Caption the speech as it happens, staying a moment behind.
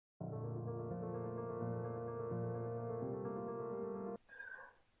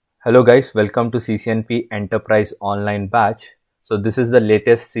Hello guys, welcome to CCNP Enterprise Online Batch. So this is the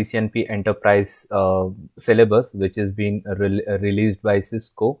latest CCNP Enterprise syllabus which is being released by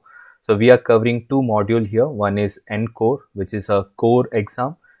Cisco. So we are covering two modules here. One is ENCOR, which is a core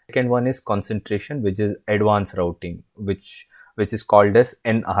exam. Second one is concentration, which is advanced routing, which is called as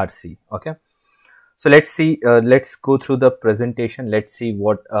ENARSI. Okay. So let's see. Let's go through the presentation. Let's see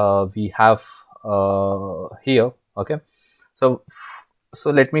what we have here. Okay. So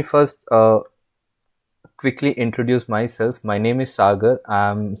let me first quickly introduce myself. My name is Sagar.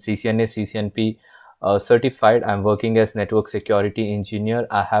 I'm CCNA CCNP certified. I'm working as network security engineer.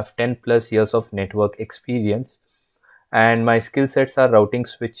 I have 10 plus years of network experience, and my skill sets are routing,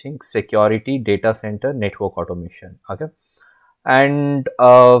 switching, security, data center, network automation. Okay. And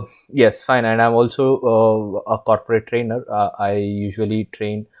yes, fine. And I'm also a corporate trainer. I usually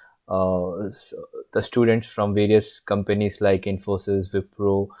train the students from various companies like Infosys,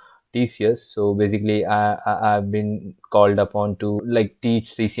 Wipro, TCS. So basically, I've been called upon to like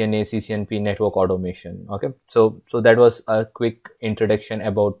teach CCNA, CCNP network automation. Okay, so that was a quick introduction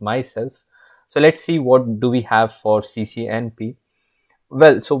about myself. So let's see what do we have for CCNP.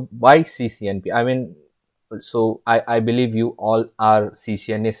 Well, so why CCNP? I mean, so I believe you all are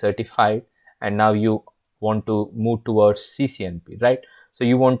CCNA certified, and now you want to move towards CCNP, right? So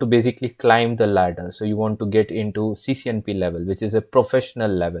you want to basically climb the ladder. So you want to get into CCNP level, which is a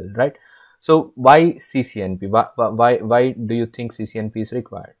professional level, right? So why CCNP? Why do you think CCNP is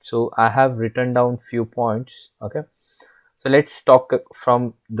required? So I have written down few points. Okay. So let's talk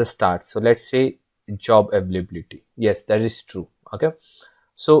from the start. So let's say job availability. Yes, that is true. Okay.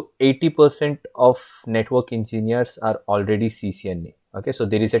 So 80% of network engineers are already CCNA. Okay. So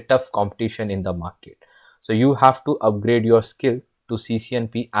there is a tough competition in the market. So you have to upgrade your skill to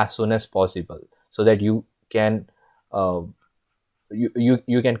CCNP as soon as possible, so that you can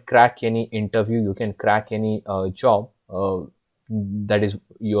you can crack any interview, you can crack any job that is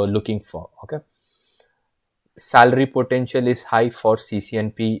you're looking for. Okay. Salary potential is high for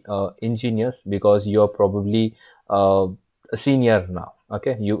CCNP engineers because you're probably a senior now.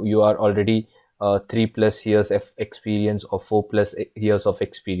 Okay, you are already 3+ years of experience or 4+ years of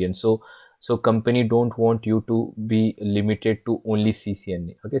experience. So company don't want you to be limited to only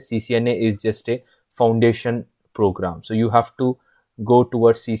CCNA. Okay, CCNA is just a foundation program, so you have to go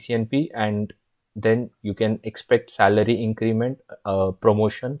towards CCNP, and then you can expect salary increment,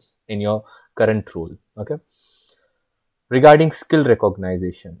 promotions in your current role. Okay. Regarding skill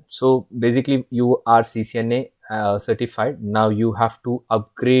recognition, so basically you are CCNA certified. Now you have to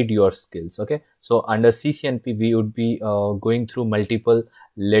upgrade your skills. Okay, so under CCNP we would be going through multiple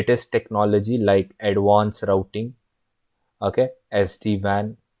latest technology like advanced routing, okay,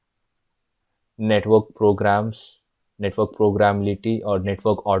 SD-WAN, network programs, network programmability or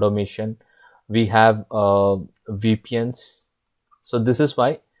network automation. We have VPNs. So this is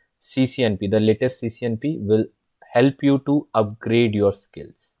why CCNP, the latest CCNP, will help you to upgrade your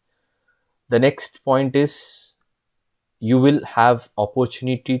skills. The next point is you will have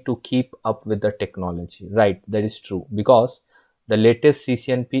opportunity to keep up with the technology, right? That is true, because the latest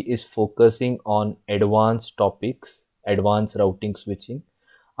CCNP is focusing on advanced topics, advanced routing switching.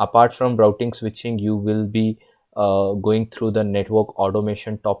 Apart from routing switching, you will be going through the network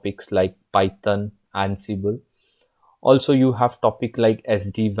automation topics like Python, Ansible. Also you have topic like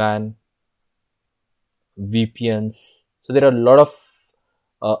SD-WAN, VPNs. So there are a lot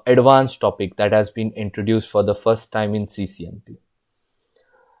of advanced topic that has been introduced for the first time in CCNP.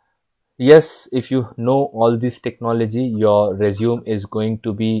 Yes, if you know all this technology, your resume is going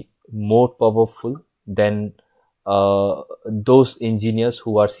to be more powerful than those engineers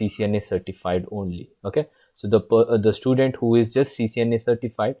who are CCNA certified only. Okay, so the student who is just CCNA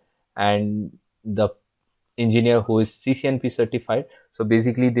certified and the engineer who is CCNP certified, so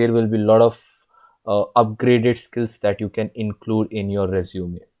basically there will be a lot of upgraded skills that you can include in your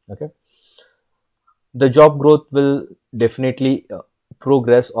resume. Okay, the job growth will definitely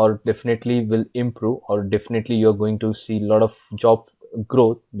progress, or definitely will improve, or definitely you're going to see a lot of job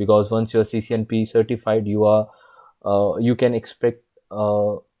growth, because once you're CCNP certified, you can expect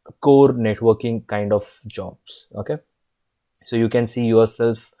core networking kind of jobs. Okay, so you can see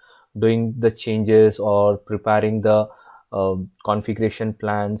yourself doing the changes or preparing the configuration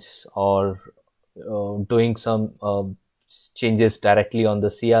plans, or doing some changes directly on the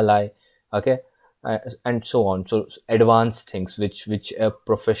CLI. Okay, and so on. So advanced things which a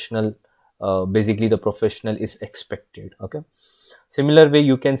professional, basically the professional is expected. Okay, similar way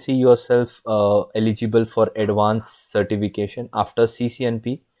you can see yourself eligible for advanced certification after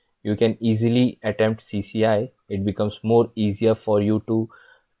CCNP. You can easily attempt CCI. It becomes more easier for you to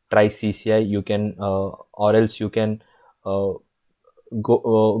try CCI, you can or else you can go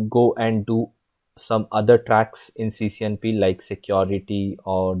and do some other tracks in CCNP like security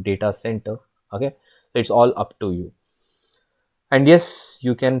or data center. Okay, so it's all up to you. And yes,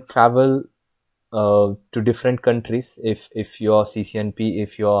 you can travel to different countries if you're CCNP,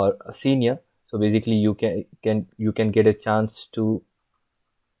 if you're a senior. So basically you can get a chance to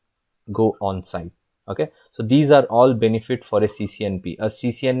go on site. Okay, so these are all benefit for a CCNP. A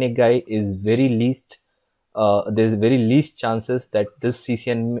CCNA guy is very least there's very least chances that this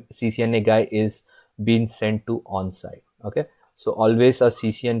CCNA guy is being sent to on site. Okay, so always a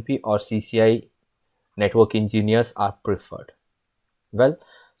CCNP or CCI network engineers are preferred. Well,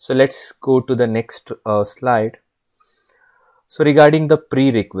 so let's go to the next slide. So regarding the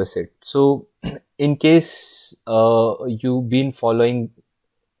prerequisite, so in case you've been following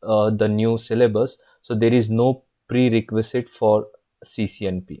the new syllabus, so there is no prerequisite for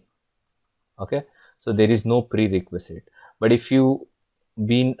CCNP. Okay, so there is no prerequisite. But if you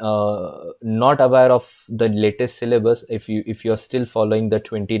been not aware of the latest syllabus, if you're still following the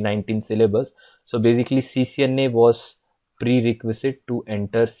 2019 syllabus, so basically CCNA was prerequisite to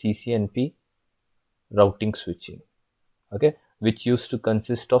enter CCNP routing switching. Okay, which used to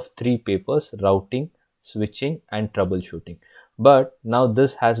consist of 3 papers: routing, switching and troubleshooting. But now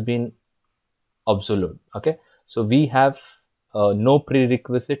this has been obsolete. Okay, so we have no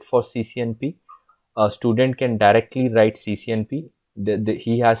prerequisite for CCNP. A student can directly write CCNP.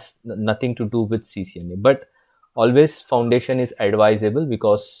 He has nothing to do with CCNA, but always foundation is advisable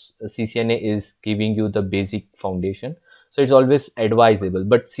because CCNA is giving you the basic foundation, so it's always advisable,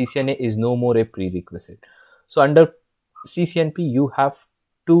 but CCNA is no more a prerequisite. So under CCNP you have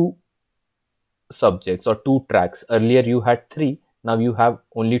 2 subjects or 2 tracks. Earlier you had 3, now you have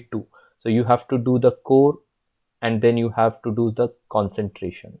only 2. So you have to do the core and then you have to do the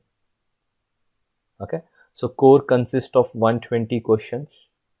concentration. Okay, so core consists of 120 questions,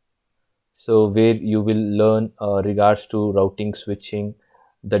 so where you will learn regards to routing, switching,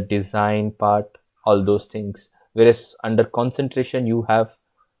 the design part, all those things. Whereas under concentration you have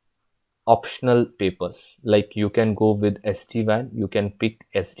optional papers, like you can go with SD-WAN, you can pick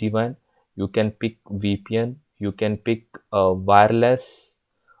SD-WAN, you can pick VPN, you can pick wireless,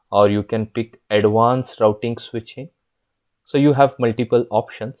 or you can pick advanced routing switching. So you have multiple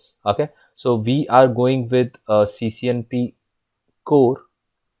options. Okay, so we are going with CCNP core,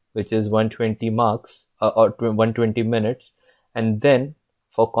 which is 120 marks or 120 minutes, and then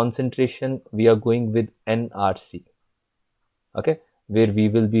for concentration we are going with ENARSI. Okay, where we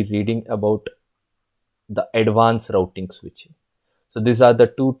will be reading about the advanced routing switching. So these are the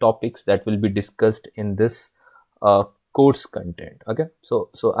 2 topics that will be discussed in this course content. Okay, so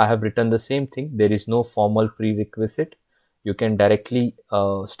I have written the same thing. There is no formal prerequisite. You can directly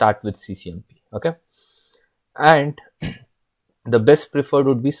start with CCNP. Okay, and the best preferred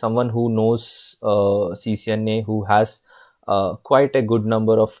would be someone who knows CCNA, who has quite a good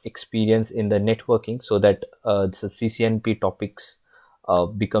number of experience in the networking, so that the CCNP topics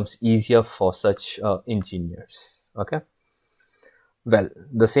becomes easier for such engineers. Okay, well,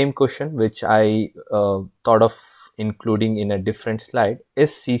 the same question which I thought of including in a different slide: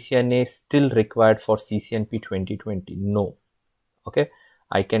 is CCNA still required for CCNP 2020? No. Okay,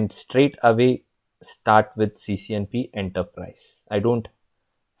 I can straight away start with CCNP Enterprise. I don't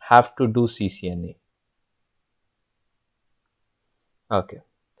have to do CCNA. Okay,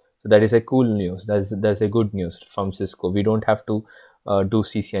 so that is a cool news. That's a good news from Cisco. We don't have to do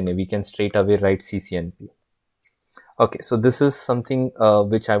CCNA. We can straight away write CCNP. Okay, so this is something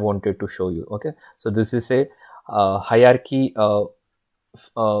which I wanted to show you. Okay, so this is a hierarchy, the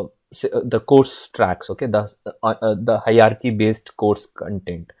course tracks. Okay, the hierarchy based course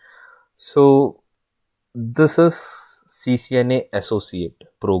content. So this is CCNA Associate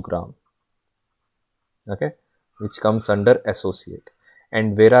program. Okay, which comes under Associate.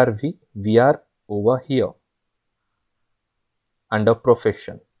 And where are we? We are over here under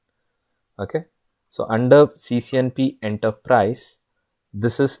Profession. Okay, so under CCNP Enterprise,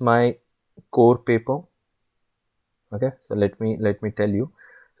 this is my core paper. Okay, so let me tell you.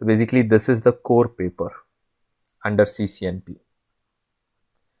 So basically this is the core paper under CCNP,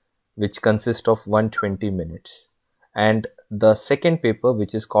 which consists of 120 minutes. And the second paper,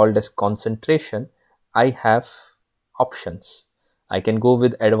 which is called as concentration, I have options. I can go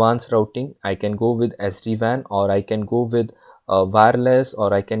with advanced routing, I can go with SD-WAN, or I can go with wireless,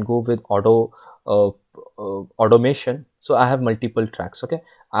 or I can go with automation. So I have multiple tracks. Okay,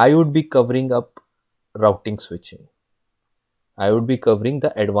 I would be covering up routing switching. I would be covering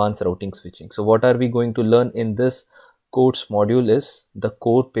the advanced routing switching. So what are we going to learn in this course module is the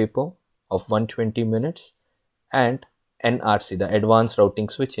core paper of 120 minutes and NRC, the advanced routing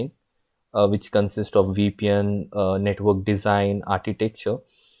switching, which consists of VPN, network design, architecture,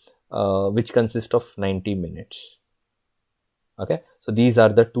 which consists of 90 minutes. Okay, so these are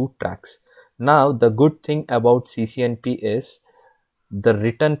the two tracks. Now the good thing about CCNP is the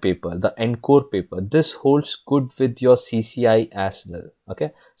written paper, the ENCOR paper. This holds good with your CCI as well.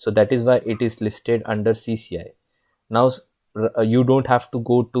 Okay, so that is why it is listed under CCI. Now you don't have to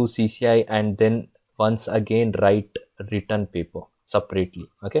go to CCI and then once again write written paper separately.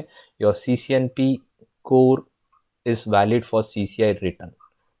 Okay, your CCNP core is valid for CCI written.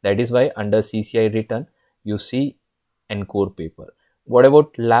 That is why under CCI written you see ENCOR paper. What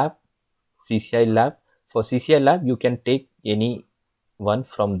about lab? CCI lab. For CCI lab you can take any one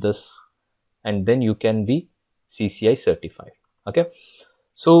from this and then you can be CCI certified. Okay,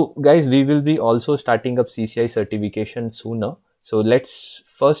 so guys, we will be also starting up CCI certification sooner. So let's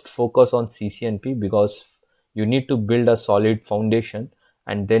first focus on CCNP because you need to build a solid foundation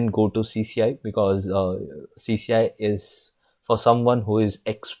and then go to CCI, because CCI is for someone who is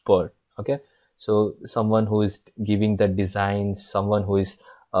expert. Okay, so someone who is giving the designs, someone who is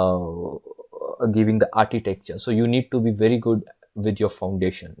giving the architecture. So you need to be very good with your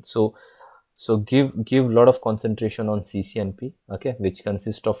foundation. So give a lot of concentration on CCNP, okay, which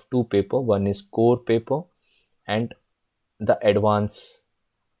consists of two paper. One is core paper and the advanced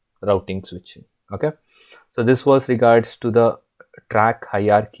routing switching. Okay, so this was regards to the track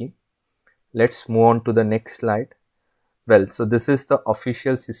hierarchy. Let's move on to the next slide. Well, so this is the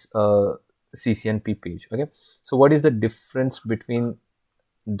official CCNP page. Okay, so what is the difference between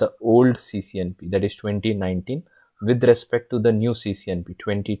the old CCNP, that is 2019, with respect to the new CCNP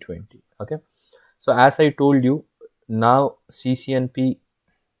 2020? Okay, so as I told you, now CCNP,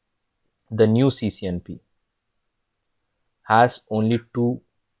 the new CCNP has only two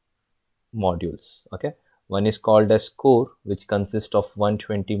modules. Okay, one is called as core, which consists of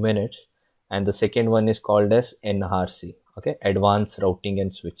 120 minutes, and the second one is called as ENARSI, okay, advanced routing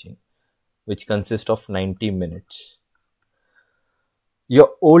and switching, which consists of 90 minutes.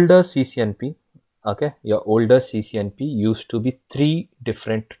 Your older CCNP, okay, your older CCNP used to be three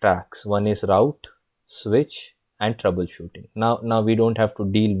different tracks. One is route, switch and troubleshooting. Now we don't have to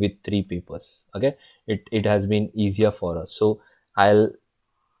deal with three papers. Okay, it has been easier for us. So I'll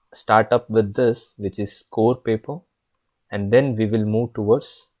start up with this, which is core paper, and then we will move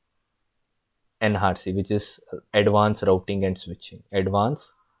towards NRC, which is advanced routing and switching,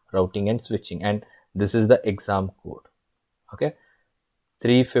 advanced routing and switching. And this is the exam code. Okay,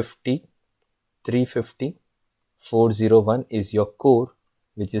 350 401 is your core,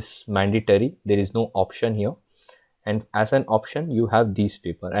 which is mandatory. There is no option here, and as an option you have these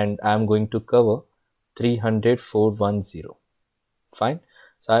paper, and I am going to cover 300 410. Fine.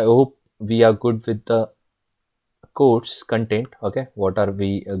 So I hope we are good with the course content. Okay, what are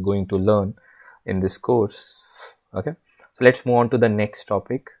we going to learn in this course? Okay, so let's move on to the next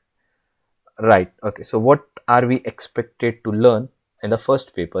topic. Right. Okay, so what are we expected to learn in the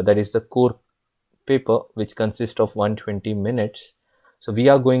first paper, that is the core paper, which consists of 120 minutes. So we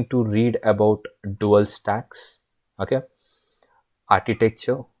are going to read about dual stacks, okay,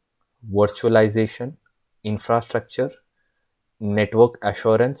 architecture, virtualization, infrastructure, network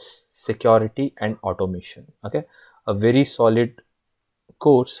assurance, security and automation. Okay, a very solid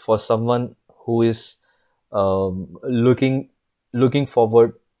course for someone who is looking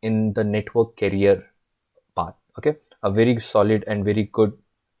forward in the network career path. Okay, a very solid and very good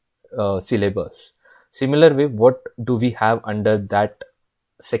syllabus. Similar way, what do we have under that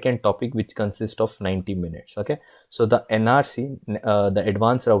second topic, which consists of 90 minutes? Okay, so the NRC, the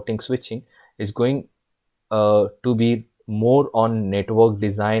advanced routing switching, is going to be more on network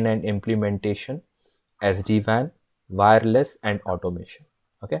design and implementation, SD-WAN, wireless and automation.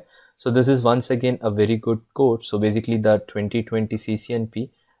 Okay, so this is once again a very good course. So basically the 2020 CCNP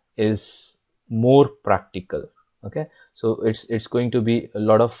is more practical. Okay, so it's going to be a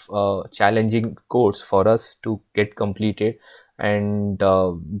lot of challenging course for us to get completed and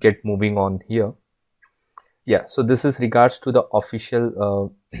get moving on here. Yeah, so this is regards to the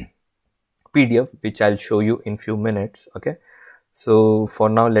official PDF, which I'll show you in few minutes. Okay, so for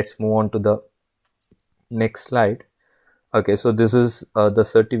now let's move on to the next slide. Okay, so this is the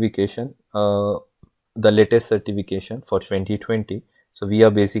certification, the latest certification for 2020. So we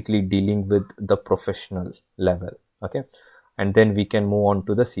are basically dealing with the professional level. Okay, and then we can move on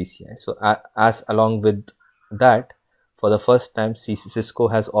to the CCI. So as along with that, for the first time Cisco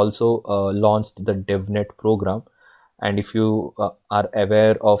has also launched the DevNet program. And if you are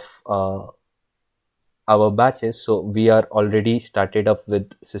aware of our batches. So we are already started up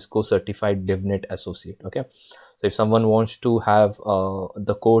with Cisco certified DevNet associate. Okay, so if someone wants to have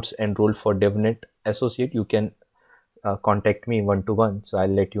the course enrolled for DevNet associate, you can contact me one-to-one. So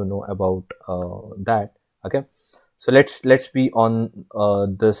I'll let you know about that. Okay, so let's be on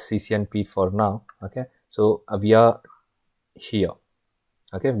the CCNP for now. Okay, so we are here.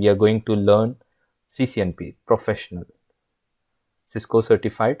 Okay, we are going to learn CCNP professional, Cisco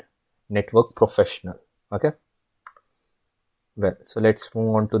certified network professional. Okay, well, so let's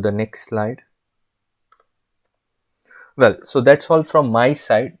move on to the next slide. Well, so that's all from my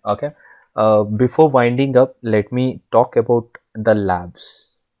side. Okay, before winding up, let me talk about the labs.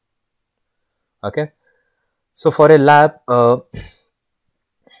 Okay, so for a lab,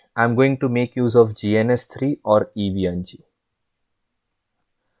 I'm going to make use of GNS3 or EVNG,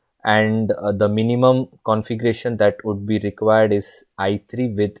 and the minimum configuration that would be required is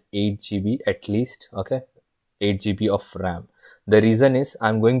i3 with 8 GB at least. Okay, 8 GB of RAM. The reason is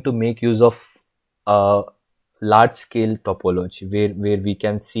I'm going to make use of large scale topology where we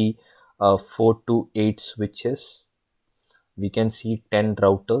can see 4 to 8 switches, we can see 10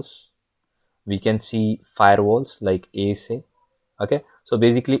 routers, we can see firewalls like ASA. Okay, so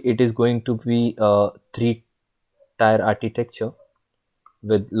basically it is going to be a 3-tier architecture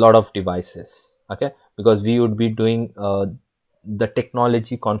with lot of devices. Okay, because we would be doing the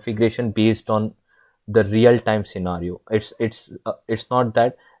technology configuration based on the real-time scenario. It's not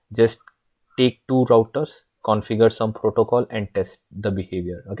that just take 2 routers, configure some protocol and test the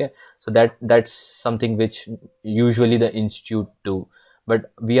behavior. Okay, so that's something which usually the institute do,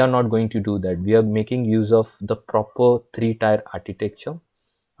 but we are not going to do that. We are making use of the proper 3-tier architecture.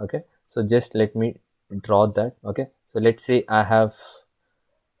 Okay, so just let me draw that. Okay, so let's say I have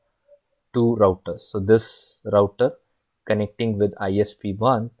 2 routers. So this router connecting with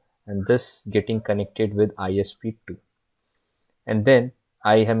ISP1 and this getting connected with ISP2, and then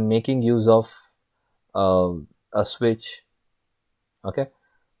I am making use of a switch. Okay,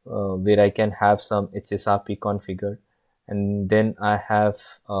 where I can have some HSRP configured, and then I have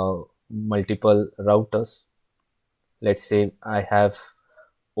multiple routers. Let's say I have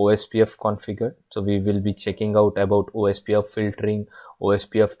OSPF configured, so we will be checking out about OSPF filtering,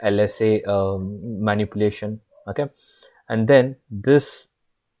 OSPF LSA manipulation. Okay, and then this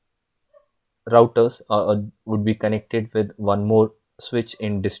routers would be connected with one more switch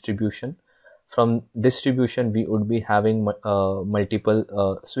in distribution. From distribution we would be having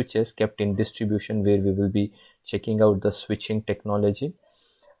multiple switches kept in distribution where we will be checking out the switching technology,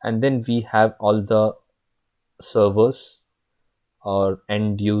 and then we have all the servers or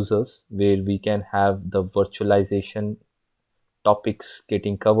end users where we can have the virtualization topics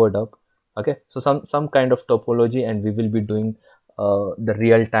getting covered up. Okay, so some kind of topology, and we will be doing the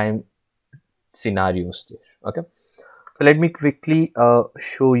real-time scenarios there. Okay, so let me quickly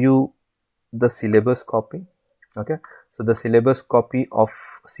show you the syllabus copy. Okay, so the syllabus copy of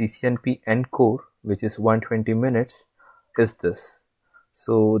CCNP ENCOR, which is 120 minutes, is this.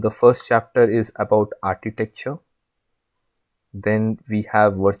 So the first chapter is about architecture, then we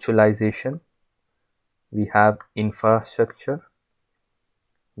have virtualization, we have infrastructure,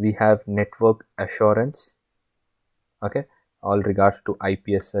 we have network assurance. Okay, all regards to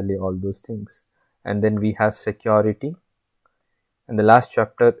IPSLA, all those things, and then we have security, and the last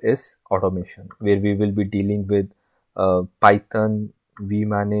chapter is automation, where we will be dealing with Python,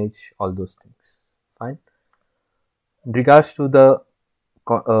 vmanage, all those things. Fine. In regards to the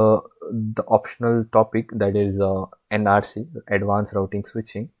optional topic, that is NRC, advanced routing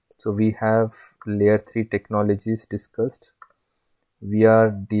switching. So we have layer 3 technologies discussed. We are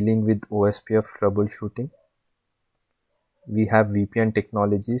dealing with OSPF troubleshooting. We have VPN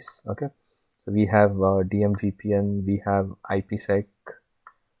technologies. Okay, so we have DM VPN, we have IPsec,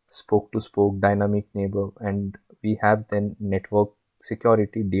 spoke to spoke, dynamic neighbor, and we have then network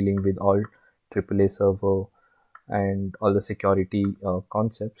security, dealing with all AAA server and all the security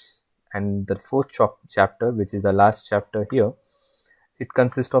concepts. And the fourth chapter, which is the last chapter here, it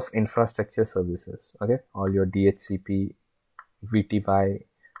consists of infrastructure services. Okay, all your DHCP, VTY,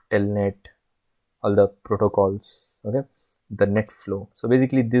 Telnet, all the protocols. Okay, the net flow. So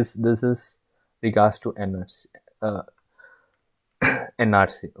basically this is regards to NRC.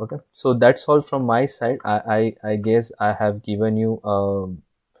 NRC. Okay, so that's all from my side. I guess I have given you a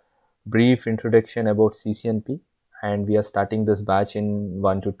brief introduction about CCNP, and we are starting this batch in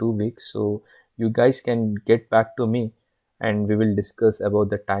 1 to 2 weeks. So you guys can get back to me and we will discuss about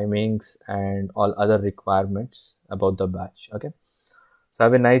the timings and all other requirements about the batch. Okay, so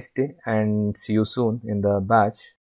have a nice day and see you soon in the batch.